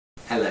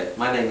Hello,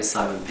 my name is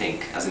Simon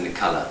Pink, as in the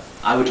colour.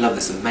 I would love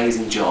this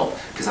amazing job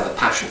because I have a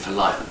passion for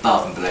life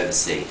above and below the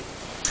sea.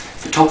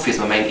 Photography is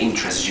my main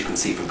interest, as you can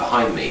see from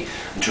behind me,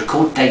 and to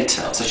record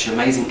data of such an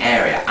amazing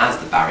area as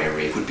the Barrier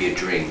Reef would be a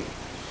dream.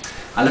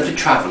 I love to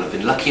travel and have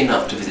been lucky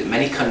enough to visit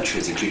many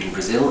countries including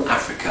Brazil,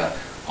 Africa,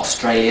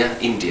 Australia,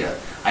 India.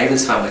 I even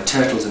swam with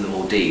turtles in the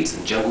Maldives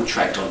and jungle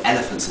trekked on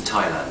elephants in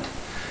Thailand.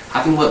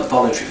 Having worked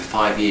voluntary for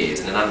 5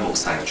 years in an animal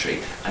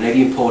sanctuary, I know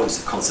the importance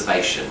of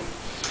conservation.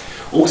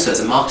 Also, as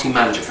a marketing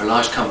manager for a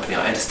large company,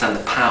 I understand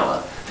the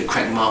power that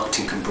correct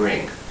marketing can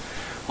bring.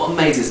 What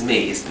amazes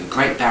me is that the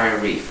Great Barrier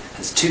Reef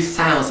has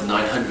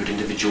 2,900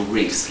 individual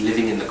reefs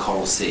living in the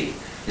Coral Sea.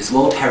 This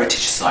World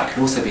Heritage Site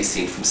can also be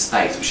seen from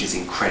space, which is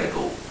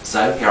incredible.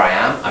 So, here I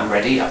am, I'm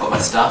ready, I've got my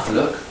stuff,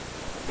 look.